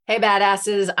Hey,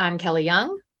 badasses. I'm Kelly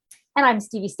Young. And I'm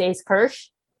Stevie Stace Kirsch.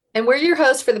 And we're your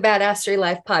hosts for the Badassery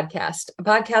Life podcast, a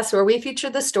podcast where we feature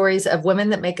the stories of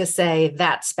women that make us say,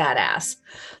 that's badass.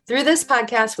 Through this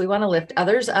podcast, we want to lift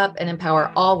others up and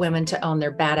empower all women to own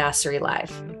their badassery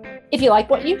life. If you like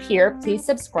what you hear, please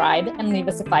subscribe and leave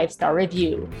us a 5-star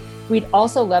review. We'd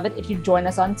also love it if you join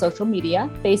us on social media,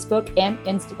 Facebook and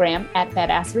Instagram at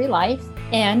Badassery Life.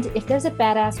 And if there's a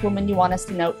badass woman you want us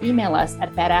to know, email us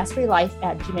at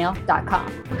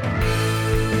badasserylife@gmail.com.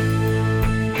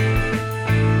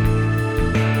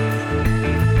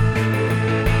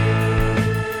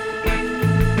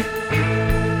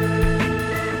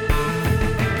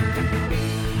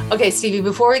 Okay, Stevie,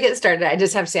 before we get started, I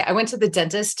just have to say, I went to the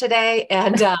dentist today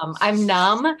and I'm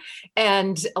numb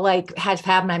and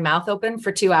had my mouth open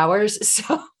for 2 hours.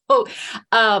 So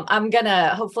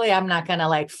hopefully I'm not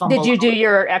gonna fumble. Did you do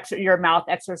your mouth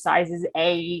exercises?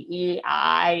 A, E,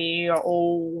 I,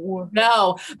 O?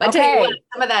 No, but okay. I tell you what,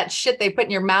 some of that shit they put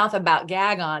in your mouth about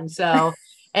gag on. So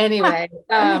anyway.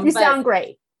 You sound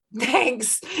great.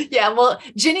 Thanks. Yeah. Well,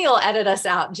 Ginny will edit us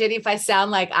out. Ginny, if I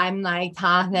sound like I'm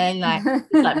talking, let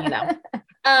me know.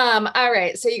 All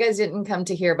right. So you guys didn't come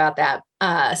to hear about that.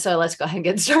 So let's go ahead and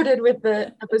get started with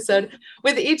the episode.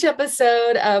 With each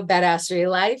episode of Badassery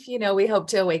Life, we hope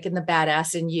to awaken the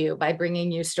badass in you by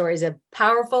bringing you stories of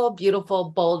powerful, beautiful,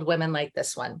 bold women like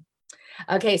this one.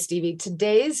 Okay, Stevie,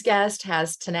 today's guest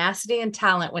has tenacity and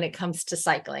talent when it comes to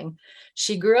cycling.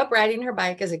 She grew up riding her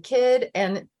bike as a kid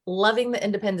and loving the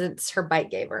independence her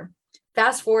bike gave her.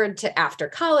 Fast forward to after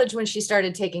college when she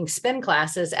started taking spin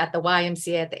classes at the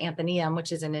YMCA at the Athenaeum,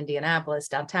 which is in Indianapolis,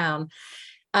 downtown.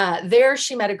 There,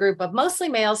 she met a group of mostly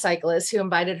male cyclists who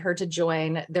invited her to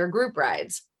join their group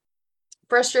rides.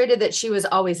 Frustrated that she was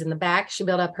always in the back, she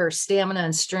built up her stamina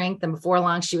and strength, and before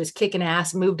long, she was kicking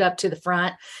ass, moved up to the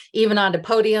front, even onto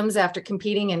podiums after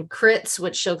competing in crits,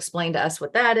 which she'll explain to us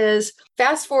what that is.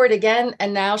 Fast forward again,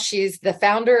 and now she's the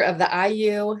founder of the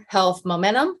IU Health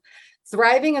Momentum,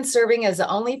 thriving and serving as the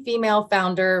only female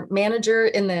founder manager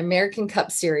in the American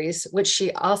Cup Series, which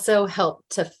she also helped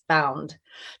to found.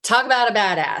 Talk about a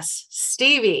badass.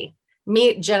 Stevie,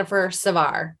 meet Jennifer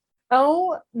Savar.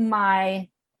 Oh my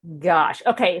gosh.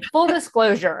 Okay. Full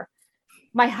disclosure.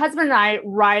 My husband and I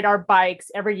ride our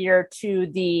bikes every year to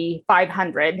the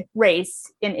 500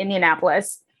 race in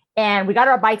Indianapolis. And we got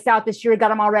our bikes out this year, got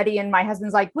them already. And my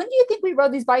husband's like, when do you think we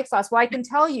rode these bikes last? Well, I can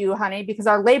tell you, honey, because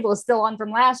our label is still on from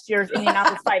last year's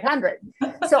Indianapolis 500.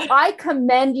 So I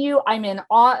commend you. I'm in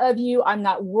awe of you. I'm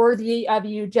not worthy of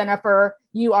you, Jennifer.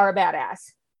 You are a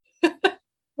badass.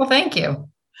 Well, thank you.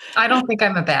 I don't think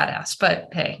I'm a badass, but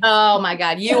hey. Oh my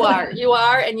God, you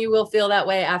are, and you will feel that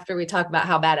way after we talk about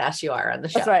how badass you are on the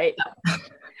show. That's right.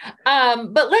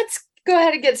 But let's go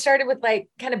ahead and get started with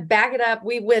kind of back it up.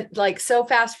 We went so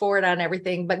fast forward on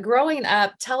everything, but growing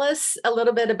up, tell us a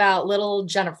little bit about little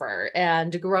Jennifer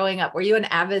and growing up. Were you an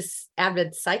avid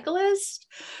cyclist?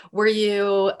 Were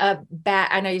you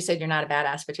I know you said you're not a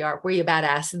badass, but you are. Were you a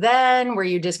badass then? Were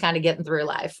you just kind of getting through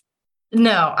life?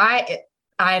 No,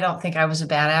 I don't think I was a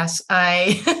badass.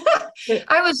 I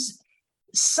was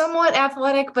somewhat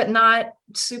athletic, but not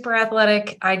super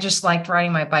athletic. I just liked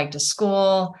riding my bike to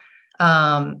school.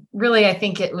 Really, I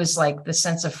think it was the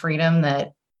sense of freedom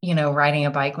that, riding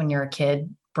a bike when you're a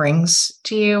kid brings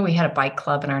to you. We had a bike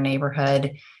club in our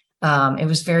neighborhood. It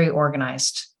was very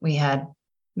organized. We had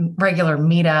regular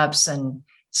meetups. And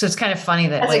so it's kind of funny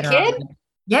that as a kid?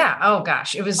 Yeah. Oh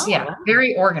gosh. It was,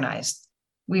 very organized.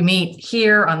 We meet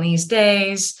here on these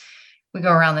days. We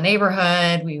go around the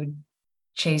neighborhood. We would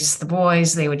chase the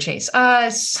boys. They would chase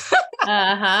us.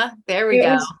 There we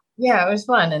go. It was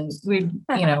fun. And we'd,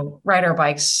 ride our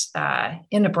bikes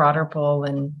into Broader Pool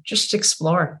and just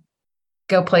explore,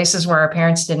 go places where our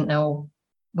parents didn't know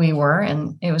we were.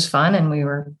 And it was fun. And we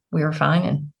were fine.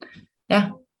 And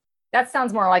yeah. That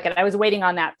sounds more like it. I was waiting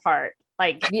on that part.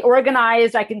 The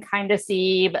organized, I can kind of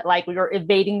see, but we were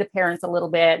evading the parents a little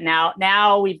bit.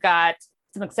 Now we've got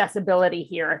some accessibility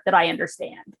here that I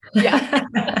understand. Yeah.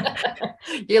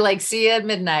 You're see you at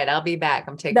midnight. I'll be back.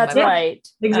 I'm taking That's right.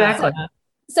 Exactly.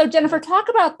 So Jennifer, talk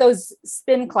about those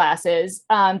spin classes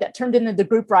that turned into the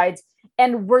group rides.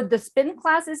 And were the spin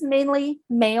classes mainly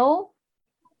male?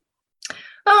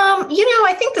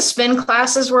 I think the spin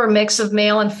classes were a mix of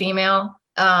male and female.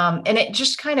 And it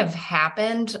just kind of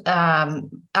happened.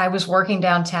 I was working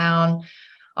downtown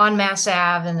on Mass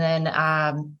Ave, and then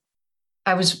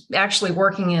I was actually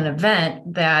working an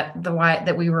event that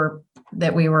the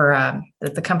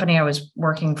company I was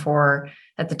working for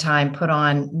at the time put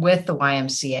on with the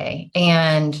YMCA,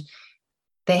 and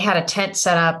they had a tent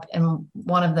set up, and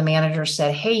one of the managers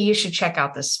said, "Hey, you should check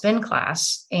out this spin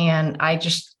class." And I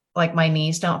just like, my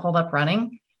knees don't hold up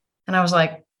running. And I was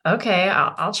like, okay,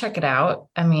 I'll check it out.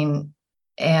 I mean,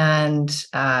 and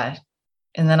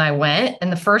then I went,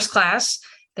 and the first class,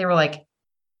 they were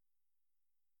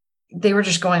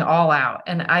just going all out.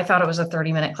 And I thought it was a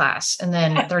 30-minute class. And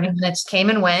then 30 minutes came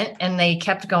and went, and they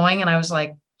kept going. And I was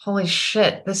like, holy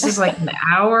shit, this is like an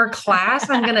hour class.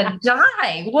 I'm going to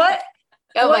die. What's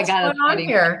my God, going on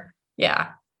here? Yeah,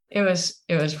 it was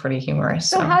pretty humorous.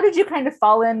 So how did you kind of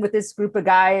fall in with this group of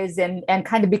guys and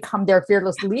kind of become their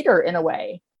fearless leader in a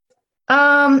way?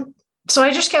 So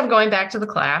I just kept going back to the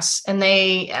class, and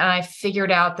I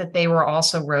figured out that they were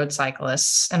also road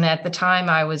cyclists. And at the time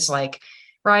I was like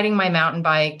riding my mountain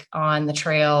bike on the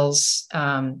trails,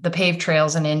 the paved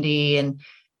trails in Indy. And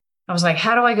I was like,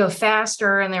 how do I go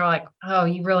faster? And they were like, oh,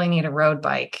 you really need a road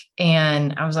bike.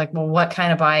 And I was like, well, what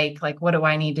kind of bike? Like, what do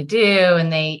I need to do?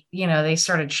 And they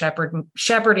started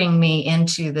shepherding me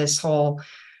into this whole,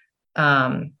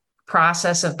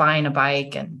 process of buying a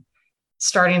bike and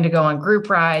starting to go on group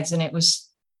rides. And it was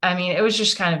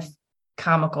just kind of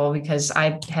comical because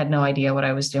I had no idea what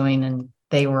I was doing, and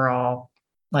they were all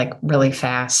like really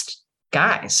fast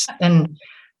guys. And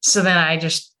so then I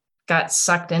just got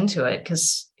sucked into it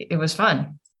because it was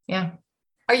fun. Yeah.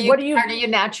 Are you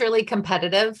naturally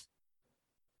competitive?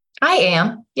 I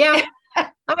am. Yeah,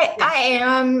 I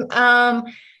am.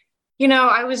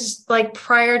 I was like,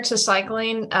 prior to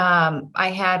cycling, I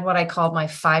had what I called my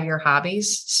 5-year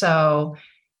hobbies. So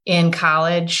in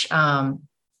college,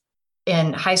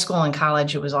 in high school and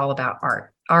college, it was all about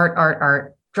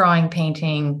art, drawing,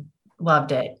 painting,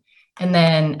 loved it. And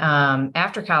then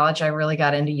after college, I really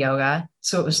got into yoga.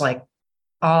 So it was like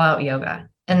all out yoga.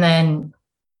 And then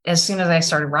as soon as I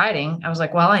started riding, I was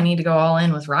like, well, I need to go all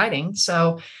in with riding.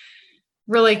 So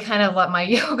really kind of let my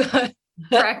yoga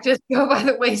practice go by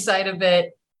the wayside a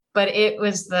bit. But it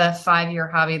was the 5-year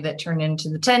hobby that turned into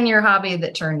the 10-year hobby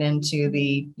that turned into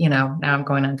the, now I'm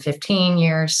going on 15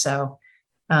 years. So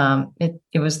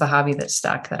it was the hobby that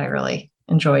stuck, that I really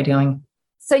enjoy doing.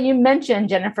 So you mentioned,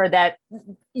 Jennifer, that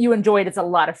you enjoyed. It's a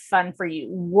lot of fun for you.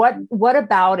 What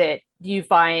about it do you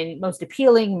find most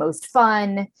appealing, most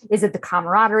fun? Is it the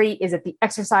camaraderie? Is it the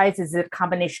exercise? Is it a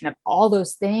combination of all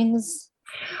those things?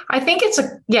 I think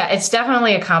it's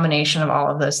definitely a combination of all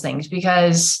of those things,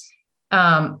 because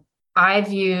I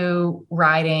view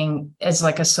riding as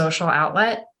like a social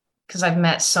outlet, because I've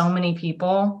met so many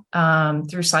people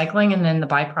through cycling. And then the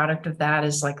byproduct of that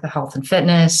is like the health and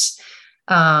fitness.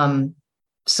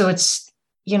 So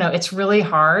it's really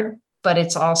hard, but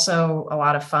it's also a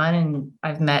lot of fun. And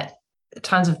I've met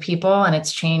tons of people, and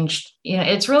it's changed,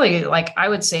 it's really, like, I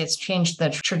would say it's changed the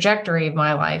trajectory of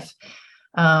my life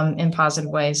in positive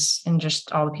ways, and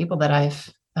just all the people that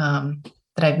I've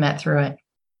met through it.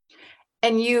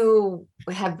 And you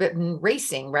have been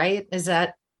racing, right?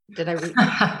 Did I read?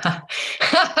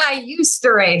 I used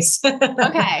to race.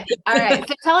 Okay. All right.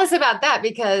 So tell us about that,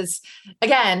 because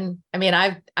again, I mean,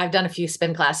 I've done a few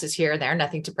spin classes here and there,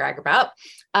 nothing to brag about.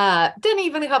 Done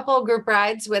even a couple of group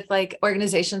rides with like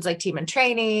organizations like Team and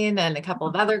Training and a couple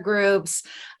of other groups.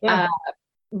 Yeah.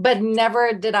 But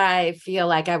never did I feel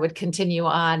like I would continue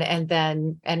on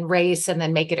and race and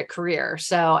then make it a career.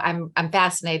 So I'm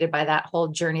fascinated by that whole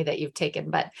journey that you've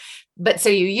taken. But so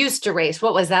you used to race.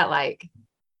 What was that like?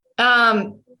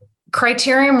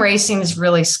 Criterium racing is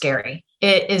really scary.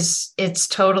 It's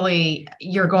totally,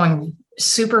 you're going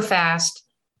super fast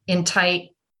in tight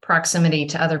proximity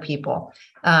to other people,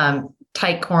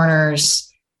 tight corners.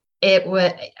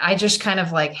 I just kind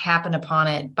of like happened upon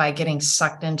it by getting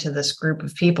sucked into this group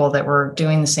of people that were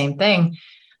doing the same thing.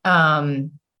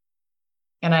 And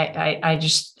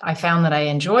I found that I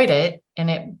enjoyed it,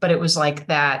 but it was like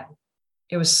that.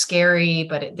 It was scary,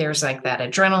 but there's like that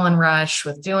adrenaline rush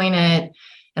with doing it.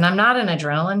 And I'm not an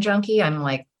adrenaline junkie. I'm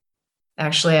like,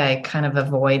 actually, I kind of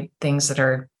avoid things that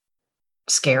are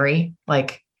scary.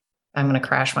 Like I'm going to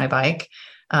crash my bike.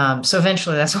 So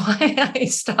eventually that's why I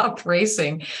stopped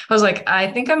racing. I was like, I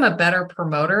think I'm a better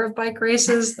promoter of bike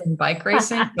races than bike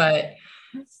racing, but,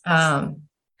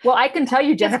 well, I can tell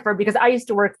you, Jennifer, because I used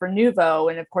to work for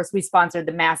Nuvo, and of course we sponsored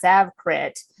the Mass Ave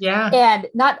Crit. Yeah. And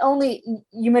not only,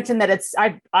 you mentioned that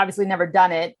I've obviously never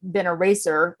done it, been a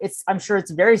racer. I'm sure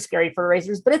it's very scary for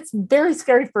racers, but it's very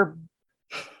scary for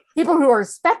people who are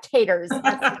spectators.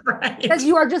 Right. Because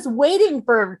you are just waiting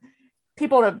for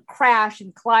people to crash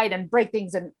and collide and break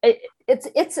things. And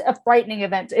it's a frightening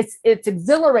event. It's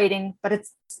exhilarating, but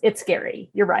it's scary.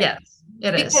 You're right. Yes,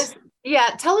 it is. Yeah.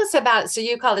 Tell us about, so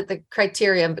you called it the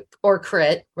Criterium or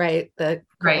Crit, right?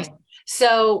 Right.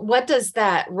 So what does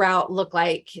that route look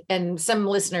like? And some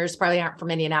listeners probably aren't from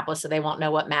Indianapolis, so they won't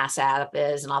know what Mass Ave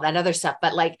is and all that other stuff.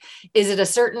 But like, is it a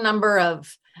certain number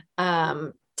of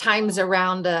times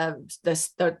around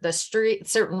the street,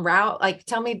 certain route? Like,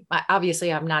 tell me.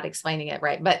 Obviously, I'm not explaining it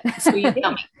right, but so you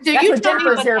tell me. So That's you what tell me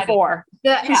Jennifer's here for.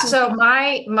 So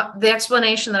the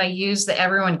explanation that I use that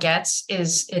everyone gets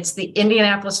is it's the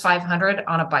Indianapolis 500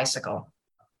 on a bicycle.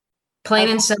 Plain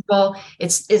and simple.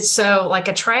 It's so like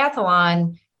a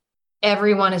triathlon,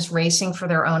 everyone is racing for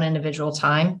their own individual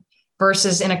time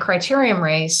versus in a criterium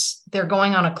race, they're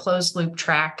going on a closed loop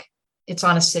track. It's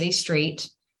on a city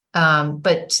street,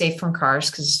 but safe from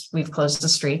cars because we've closed the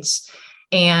streets.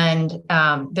 And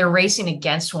they're racing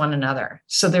against one another.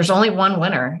 So there's only one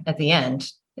winner at the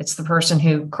end. It's the person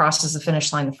who crosses the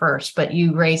finish line first, but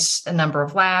you race a number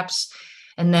of laps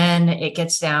and then it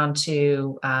gets down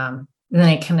to and then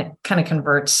it kind of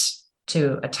converts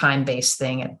to a time-based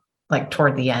thing at like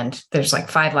toward the end. There's like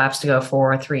 5 laps to go,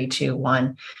 4, 3, 2, 1,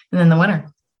 and then the winner.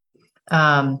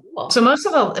 So most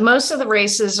of the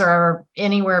races are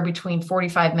anywhere between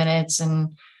 45 minutes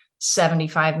and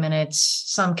 75 minutes.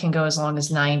 Some can go as long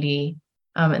as 90.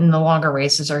 And the longer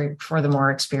races are for the more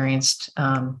experienced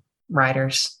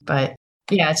riders. But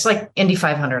yeah, it's like Indy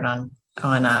 500 on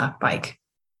a bike.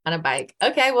 On a bike.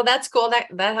 Okay. Well, that's cool.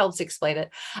 That helps explain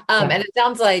it. And it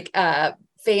sounds like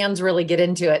fans really get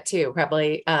into it too.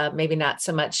 Probably maybe not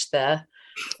so much the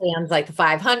fans like the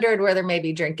 500 where they're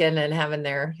maybe drinking and having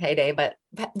their heyday, but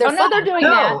they're they're doing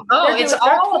that. It's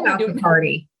all about the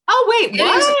party. Oh, wait,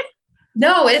 what?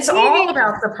 No, it's all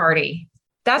about the party.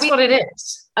 That's what it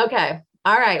is. Okay.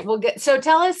 All right. Well, so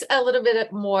tell us a little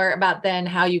bit more about then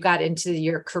how you got into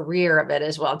your career of it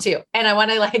as well, too. And I want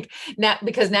to now,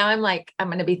 because now I'm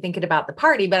going to be thinking about the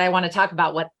party, but I want to talk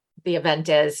about what the event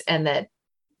is and that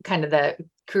kind of the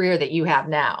career that you have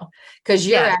now, because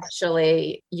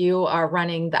you are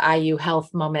running the IU Health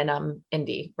Momentum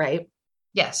Indy, right?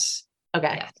 Yes.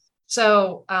 Okay. Yes.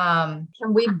 So, can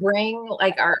we bring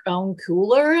like our own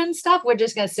cooler and stuff? We're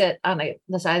just going to sit on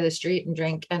the side of the street and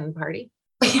drink and party.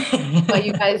 Well,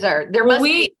 you guys are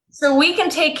so we can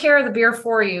take care of the beer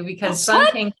for you because Sun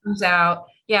King comes out.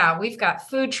 Yeah, we've got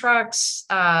food trucks.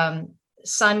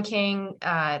 Sun King,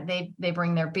 they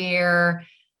bring their beer.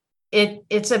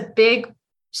 It's a big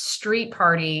street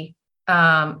party.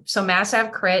 So Mass Ave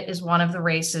Crit is one of the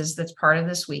races that's part of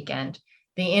this weekend.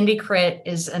 The Indy Crit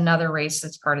is another race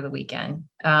that's part of the weekend.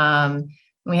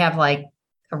 We have like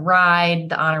a ride,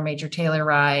 the Honor Major Taylor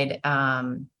ride,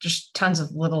 just tons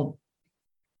of little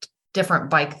different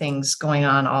bike things going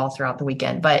on all throughout the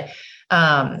weekend. But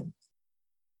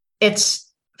it's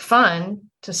fun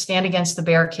to stand against the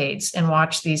barricades and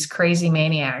watch these crazy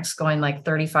maniacs going like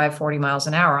 35, 40 miles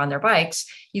an hour on their bikes.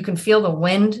 You can feel the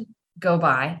wind go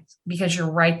by because you're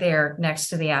right there next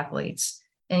to the athletes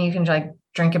and you can like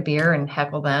drink a beer and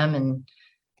heckle them and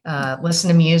listen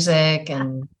to music.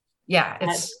 And yeah,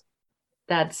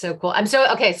 that's so cool.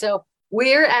 So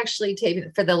we're actually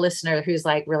taping for the listener who's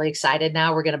like really excited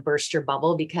now. We're going to burst your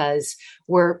bubble because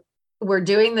we're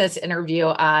doing this interview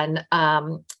on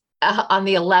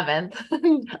the 11th,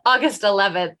 August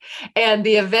 11th. And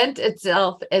the event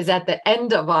itself is at the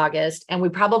end of August. And we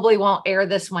probably won't air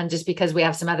this one just because we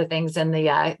have some other things in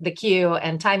the queue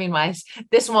and timing wise,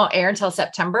 this won't air until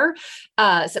September,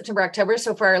 October.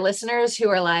 So for our listeners who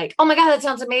are like, oh my God, that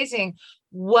sounds amazing.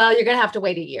 Well, you're going to have to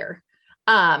wait a year.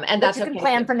 And that's you can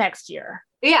plan for next year.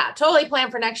 Yeah, totally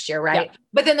plan for next year. Right. Yeah.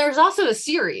 But then there's also a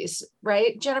series,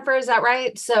 right? Jennifer, is that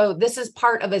right? So this is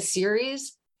part of a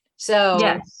series. So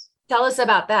yes. Tell us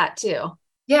about that too.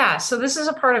 Yeah. So this is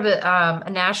a part of a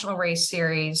national race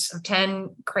series of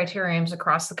 10 criteriums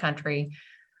across the country.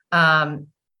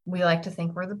 We like to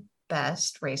think we're the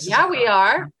best races. Yeah, we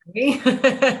are.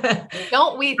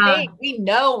 Don't we think we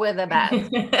know we're the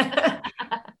best?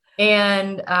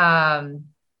 And,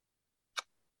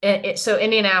 so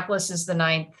Indianapolis is the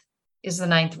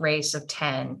ninth race of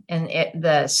 10, and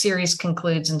the series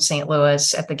concludes in St.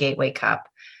 Louis at the Gateway Cup.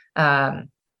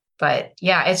 But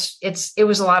yeah, it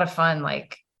was a lot of fun,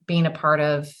 like being a part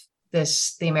of the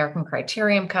American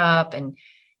Criterium Cup and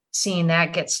seeing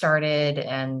that get started,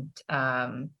 and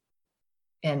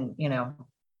you know,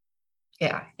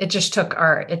 yeah, it just took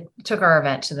our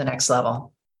event to the next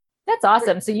level. That's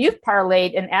awesome. So you've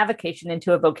parlayed an avocation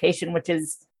into a vocation, which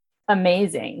is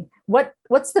amazing.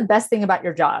 What's the best thing about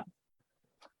your job?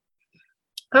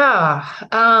 You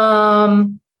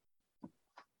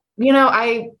know,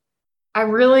 I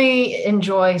really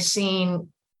enjoy seeing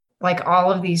like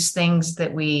all of these things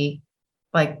that we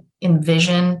like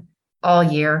envision all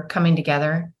year coming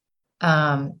together,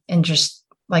 and just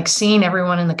like seeing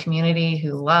everyone in the community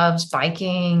who loves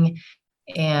biking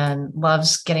and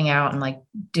loves getting out and like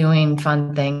doing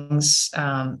fun things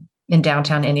in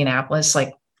downtown Indianapolis,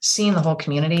 like seeing the whole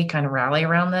community kind of rally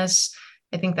around this.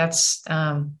 I think that's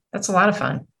a lot of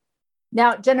fun.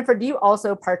 Now, Jennifer, do you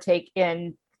also partake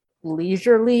in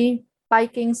leisurely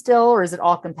biking still, or is it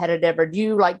all competitive, or do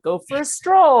you like go for a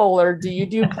stroll, or do you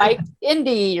do bike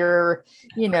indie, or,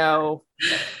 you know?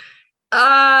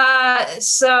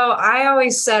 So I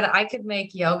always said I could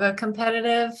make yoga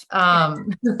competitive.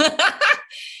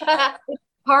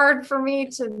 Hard for me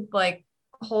to like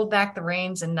hold back the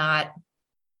reins and not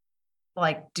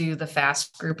like do the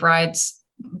fast group rides.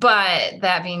 But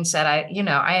that being said,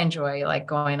 I enjoy like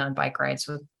going on bike rides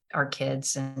with our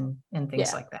kids and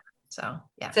things like that. So,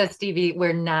 yeah. So Stevie,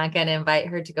 we're not going to invite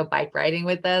her to go bike riding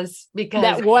with us because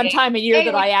that one time a year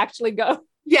that I actually go.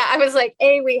 Yeah, I was like,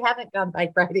 A, we haven't gone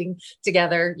bike riding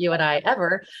together, you and I,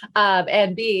 ever.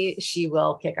 And B, she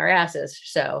will kick our asses.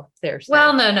 So there's no.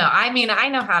 I mean, I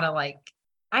know how to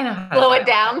slow it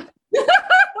down.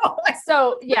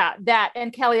 So yeah, that,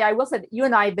 and Kelly, I will say that you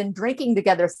and I have been drinking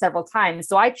together several times.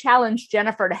 So I challenge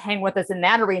Jennifer to hang with us in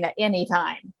that arena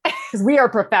anytime, because we are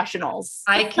professionals.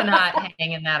 I cannot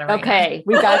hang in that arena. Okay.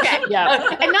 We got yeah.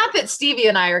 Okay. And not that Stevie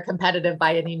and I are competitive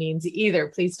by any means either.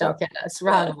 Please don't get us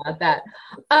wrong about that.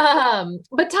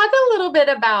 But talk a little bit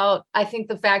about, I think,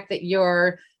 the fact that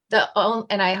you're the only,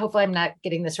 and I hopefully I'm not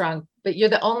getting this wrong, but you're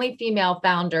the only female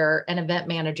founder and event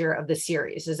manager of the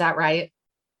series. Is that right?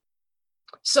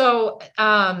 So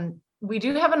we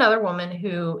do have another woman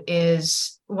who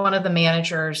is one of the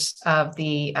managers of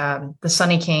the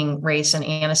Sunny King race in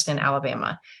Anniston,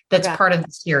 Alabama. That's part of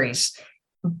the series.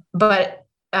 But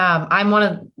I'm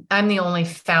the only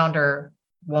founder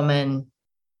woman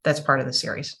that's part of the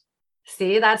series.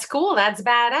 See, that's cool. That's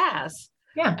badass.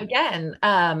 Yeah. Again,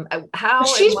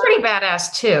 she's pretty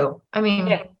badass too. I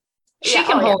mean, she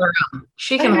can hold her own.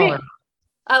 She can hold her own.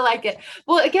 I like it.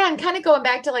 Well, again, kind of going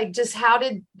back to like, just how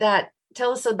did that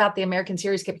tell us about the American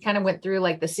Series Cup? You kind of went through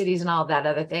like the cities and all of that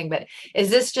other thing, but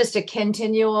is this just a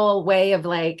continual way of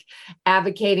like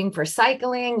advocating for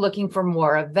cycling, looking for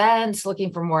more events,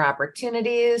 looking for more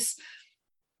opportunities?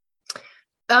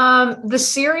 The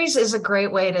series is a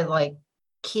great way to like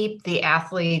keep the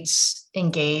athletes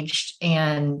engaged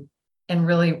and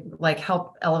really like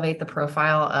help elevate the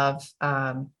profile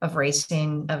of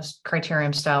racing, of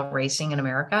criterium style racing in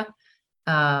America.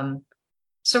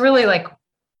 So really like,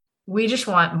 we just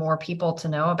want more people to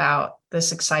know about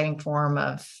this exciting form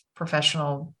of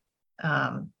professional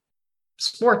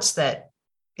sports that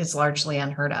is largely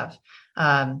unheard of.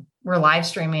 We're live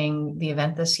streaming the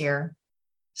event this year.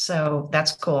 So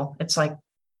that's cool. It's like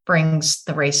brings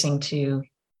the racing to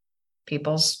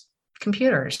people's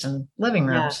computers and living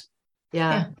rooms.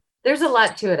 Yeah. There's a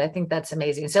lot to it. I think that's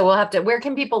amazing. So we'll have to, where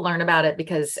can people learn about it?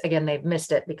 Because again, they've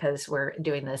missed it because we're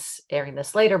airing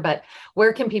this later, but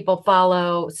where can people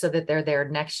follow so that they're there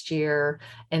next year?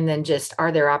 And then just,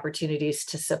 are there opportunities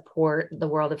to support the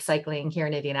world of cycling here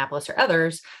in Indianapolis or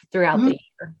others throughout the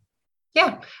year?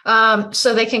 Yeah.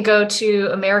 So they can go to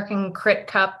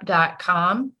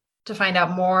americancritcup.com to find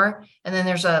out more. And then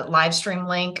there's a live stream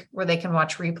link where they can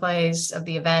watch replays of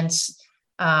the events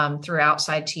through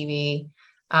Outside TV,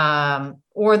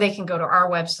 or they can go to our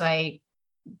website,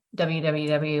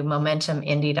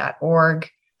 www.momentumindy.org,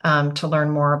 to learn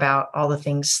more about all the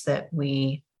things that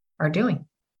we are doing.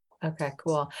 Okay,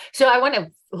 cool. So I want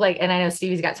to and I know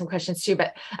Stevie's got some questions too,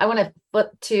 but I want to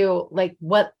flip to like,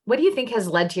 what do you think has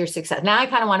led to your success? Now I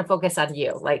kind of want to focus on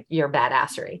you, like your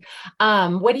badassery.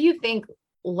 What do you think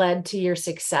led to your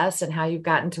success and how you've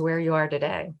gotten to where you are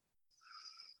today?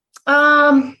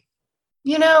 I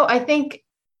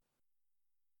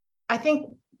think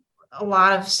a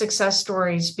lot of success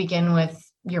stories begin with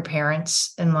your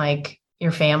parents and like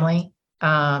your family,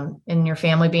 and your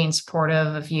family being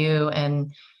supportive of you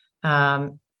and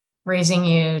raising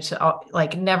you to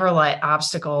like never let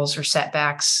obstacles or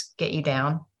setbacks get you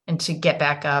down, and to get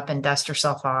back up and dust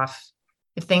yourself off.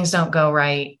 If things don't go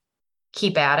right,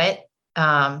 keep at it.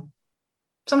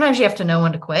 Sometimes you have to know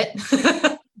when to quit.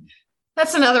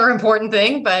 That's another important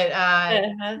thing, but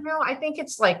I think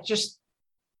it's like just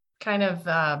kind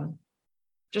of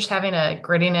just having a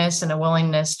grittiness and a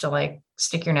willingness to like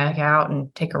stick your neck out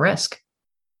and take a risk.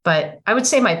 But I would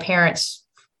say my parents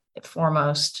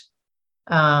foremost.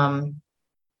 My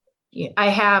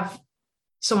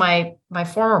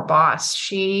former boss,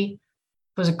 she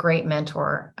was a great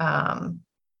mentor.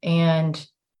 And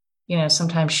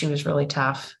sometimes she was really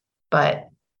tough, but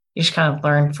you just kind of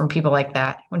learn from people like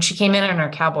that. When she came in our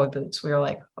cowboy boots, we were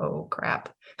like, oh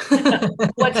crap.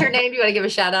 What's her name? Do you want to give a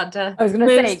shout out to? I was going to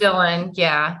Liz say, Dillon.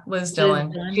 Yeah. Liz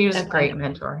Dillon. Dillon. She was a Okay. great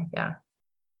mentor. Yeah.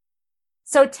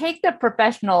 so take the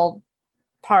professional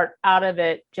part out of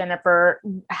it, Jennifer.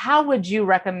 How would you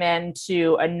recommend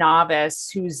to a novice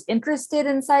who's interested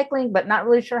in cycling, but not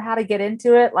really sure how to get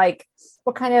into it? Like,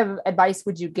 what kind of advice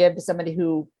would you give to somebody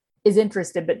who is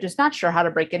interested, but just not sure how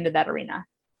to break into that arena?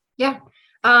 Yeah.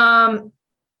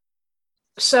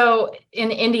 So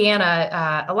in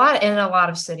Indiana, in a lot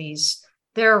of cities,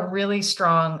 there are really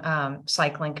strong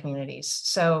cycling communities.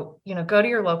 So, go to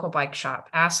your local bike shop,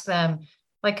 ask them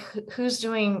like who's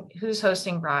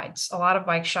hosting rides. A lot of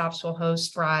bike shops will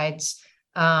host rides.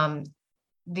 The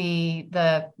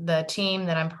team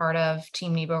that I'm part of,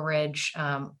 Team Nebo Ridge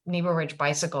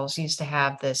Bicycles, used to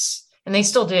have this, and they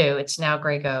still do. It's now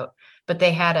Grey Goat, but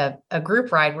they had a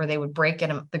group ride where they would break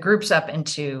the groups up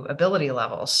into ability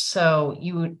levels. So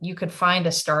you could find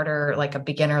a starter, like a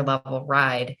beginner level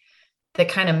ride that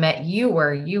kind of met you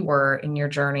where you were in your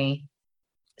journey.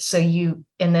 And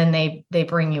then they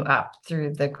bring you up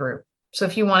through the group. So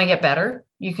if you want to get better,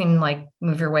 you can like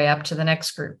move your way up to the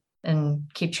next group and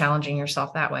keep challenging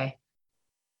yourself that way.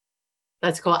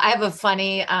 That's cool. I have a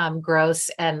funny, gross,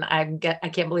 and I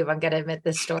can't believe I'm going to admit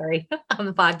this story on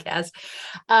the podcast.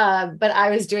 But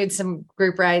I was doing some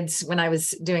group rides when I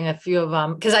was doing a few of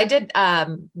them, because I did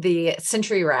the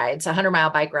Century rides,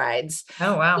 100-mile bike rides.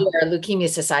 Oh, wow. For Leukemia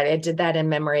Society. I did that in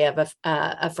memory of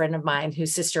a friend of mine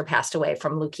whose sister passed away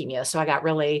from leukemia. So I got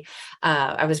really,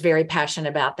 I was very passionate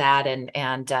about that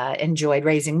and enjoyed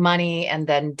raising money and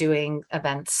then doing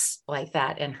events like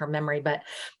that in her memory. But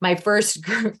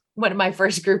one of my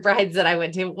first group rides that I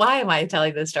went to, why am I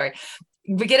telling this story?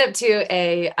 We get up to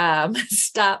a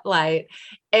stoplight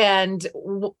and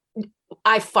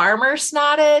I farmer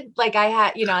snotted, like I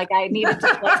had, I needed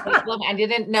to, I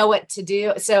didn't know what to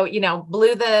do. So,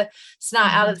 blew the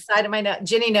snot out of the side of my nose.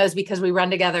 Jenny knows because we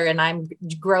run together and I'm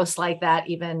gross like that,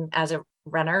 even as a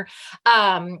runner.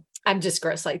 I'm just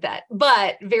gross like that,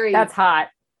 but That's hot.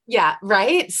 Yeah.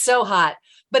 Right. So hot.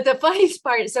 But the funniest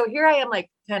part, so here I am like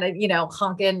kind of,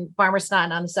 honking farmer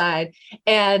snot on the side,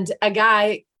 and a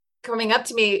guy coming up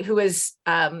to me who was,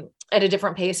 at a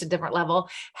different pace, a different level,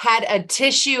 like a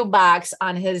tissue box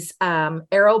on his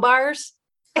aero bars.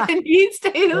 And he's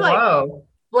staying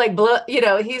like blow,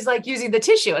 he's like using the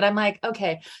tissue. And I'm like,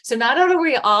 okay, so not only are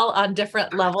we all on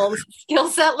different levels, skill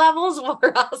set levels,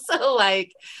 we're also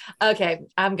like, okay,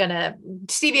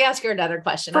 Stevie, ask her another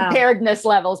question. Preparedness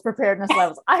levels.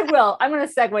 I'm going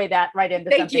to segue that right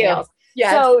into something else.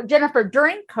 Yes. So Jennifer,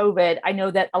 during COVID, I know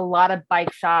that a lot of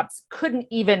bike shops couldn't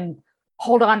even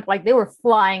hold on, like they were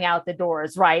flying out the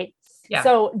doors, right? Yeah.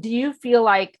 So do you feel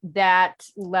like that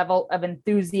level of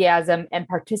enthusiasm and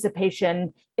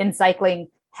participation in cycling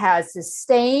has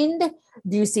sustained?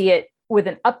 Do you see it with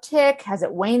an uptick? Has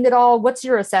it waned at all? What's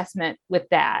your assessment with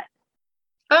that?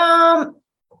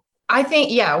 I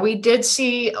think, we did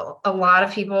see a lot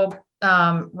of people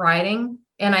riding,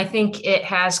 and I think it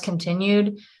has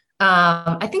continued.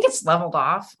 I think it's leveled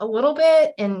off a little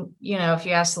bit. And, if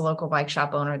you ask the local bike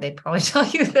shop owner, they'd probably tell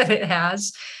you that it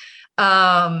has.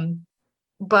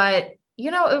 But,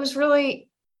 it was really,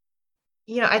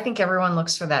 I think everyone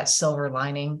looks for that silver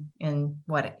lining in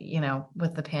what,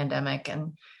 with the pandemic.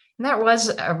 And that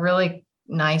was a really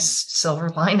nice silver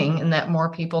lining, in that more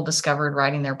people discovered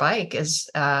riding their bike as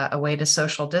a way to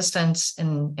social distance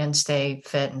and stay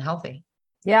fit and healthy.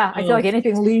 Yeah. I feel like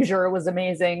anything leisure was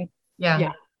amazing.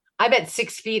 Yeah. I bet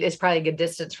 6 feet is probably a good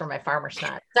distance for my farmer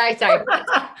snot. Sorry.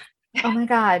 Oh my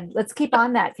God. Let's keep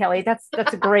on that, Kelly. That's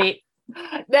a great.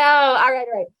 No.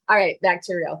 All right. Back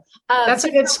to real. That's a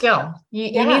good skill.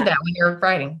 You need that when you're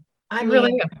riding. I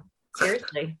really do.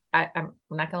 Seriously. I'm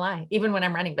not gonna lie, even when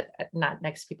I'm running, but not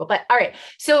next to people. But all right.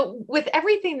 So with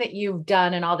everything that you've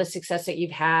done and all the success that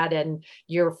you've had and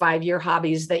your 5-year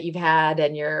hobbies that you've had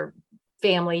and your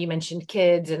family, you mentioned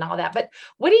kids and all that, but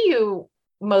what are you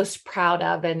most proud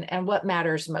of and what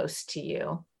matters most to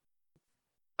you?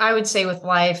 I would say with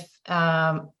life,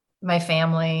 my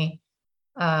family,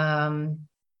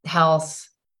 health,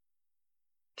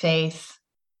 faith.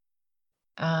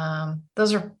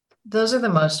 Those are the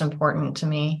most important to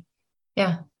me.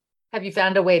 Yeah. Have you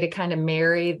found a way to kind of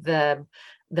marry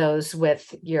those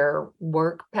with your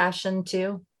work passion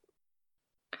too?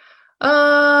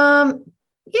 Yeah.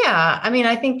 I mean,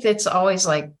 I think it's always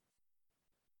like,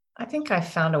 I think I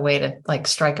found a way to like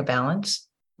strike a balance,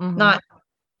 not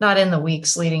not in the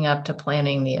weeks leading up to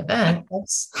planning the event. Oh,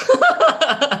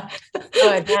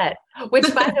 I bet.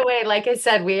 Which, by the way, like I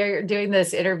said, we are doing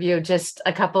this interview just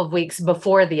a couple of weeks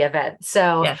before the event.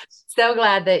 So, Yes. So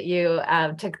glad that you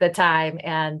took the time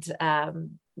and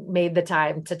made the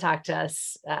time to talk to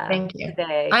us Thank you.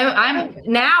 today.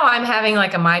 I'm having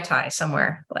like a Mai Tai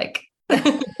somewhere. Like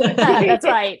That's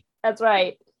right. That's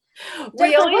right.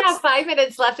 We only have 5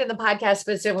 minutes left in the podcast,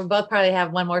 but so we both probably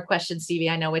have one more question, Stevie.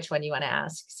 I know which one you want to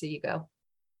ask. So you go.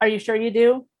 Are you sure you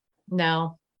do?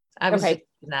 No, I was Okay. just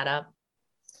looking that up.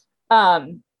 Now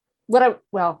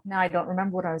I don't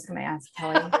remember what I was going to ask,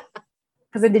 Kelly.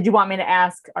 Because did you want me to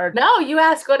ask No, you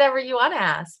ask whatever you want to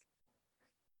ask.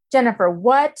 Jennifer,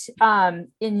 what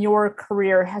in your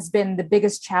career has been the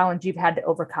biggest challenge you've had to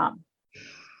overcome?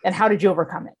 And how did you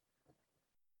overcome it?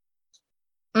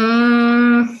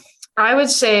 I would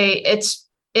say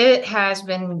it has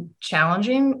been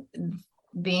challenging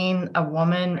being a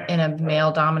woman in a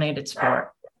male dominated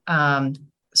sport.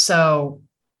 So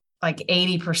like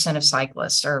 80% of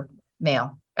cyclists are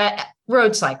male,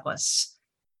 road cyclists.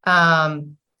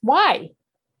 Why?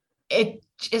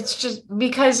 It's just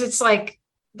because it's like,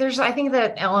 I think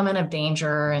that element of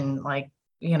danger and like,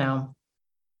 it's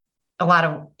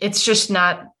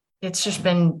just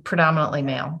been predominantly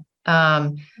male.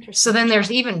 So then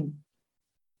there's even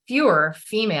fewer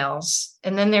females.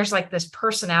 And then there's like this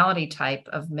personality type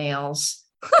of males,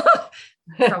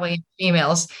 probably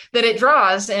females, that it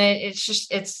draws. And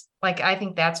it's like, I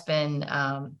think that's been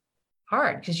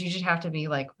hard because you just have to be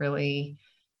like really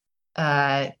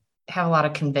have a lot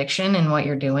of conviction in what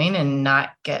you're doing and not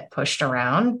get pushed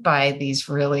around by these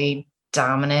really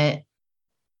dominant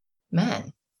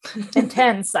men.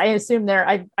 Intense. I assume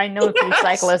I know a few Yes.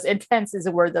 cyclists. Intense is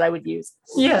a word that I would use.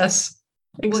 Yes,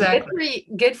 exactly.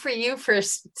 Well, good for you for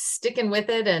sticking with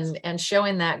it and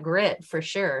showing that grit for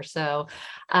sure. So,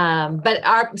 but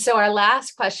our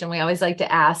last question, we always like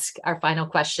to ask, our final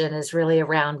question is really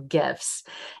around gifts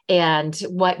and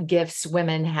what gifts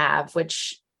women have,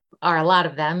 which are a lot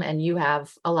of them, and you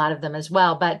have a lot of them as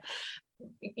well. But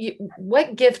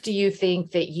what gift do you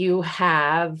think that you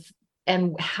have,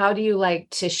 and how do you like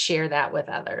to share that with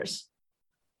others?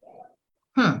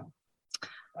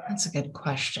 That's a good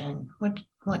question.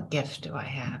 What gift do I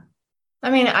have? I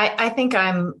mean, I think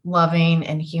I'm loving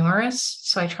and humorous.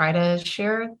 So I just try to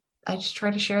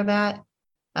share that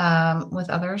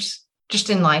with others, just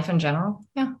in life in general.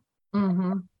 Yeah.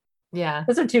 Mm-hmm. Yeah.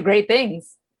 Those are two great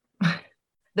things.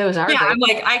 Those are Yeah. great. I'm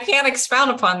like, I can't expound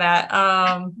upon that.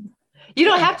 You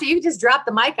don't have to. You just drop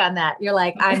the mic on that. You're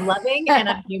like, I'm loving and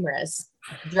I'm humorous.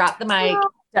 Drop the mic.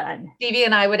 Done. Stevie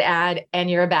and I would add, and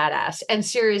you're a badass. And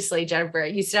seriously, Jennifer,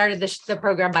 you started the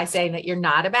program by saying that you're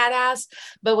not a badass,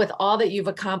 but with all that you've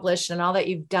accomplished and all that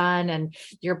you've done and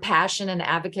your passion and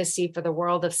advocacy for the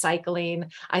world of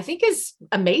cycling, I think is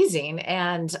amazing.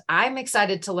 And I'm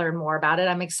excited to learn more about it.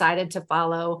 I'm excited to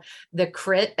follow the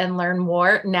crit and learn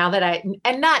more now that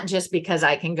and not just because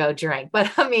I can go drink,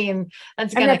 but I mean,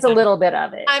 that's a little bit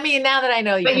of it. I mean, now that I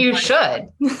know you, but you should.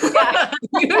 Yeah.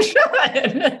 You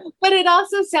should. But it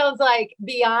also sounds like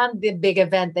beyond the big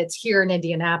event that's here in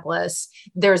Indianapolis,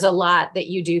 there's a lot that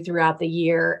you do throughout the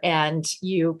year, and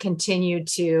you continue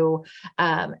to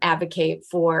advocate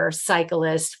for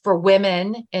cyclists, for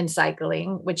women in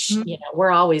cycling, which,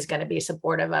 we're always going to be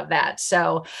supportive of that.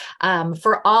 So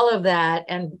for all of that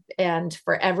and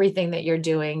for everything that you're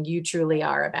doing, you truly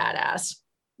are a badass.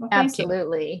 Well, thank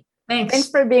Absolutely. you. Thanks. Thanks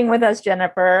for being with us,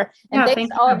 Jennifer. And Yeah,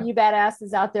 thanks to all of you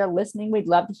badasses out there listening. We'd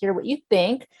love to hear what you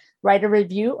think. Write a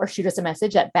review or shoot us a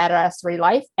message at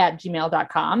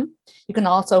badassrealife@gmail.com. You can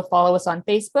also follow us on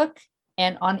Facebook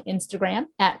and on Instagram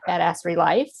at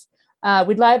badassrealife.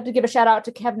 We'd love to give a shout out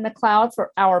to Kevin MacLeod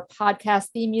for our podcast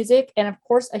theme music. And of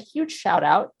course, a huge shout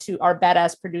out to our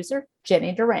badass producer,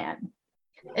 Jenny Duran.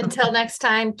 Until next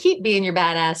time, keep being your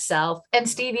badass self. And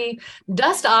Stevie,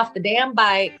 dust off the damn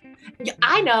bike.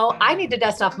 I know I need to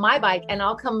dust off my bike, and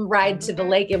I'll come ride to the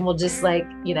lake, and we'll just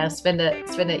spend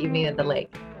it evening at the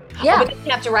lake. Yeah. But then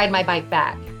you have to ride my bike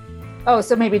back. Oh,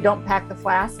 so maybe don't pack the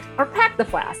flask, or pack the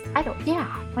flask.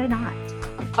 Why not?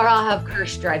 Or I'll have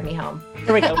Kirsch drive me home.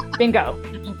 There we go. Bingo.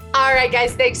 All right,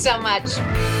 guys. Thanks so much.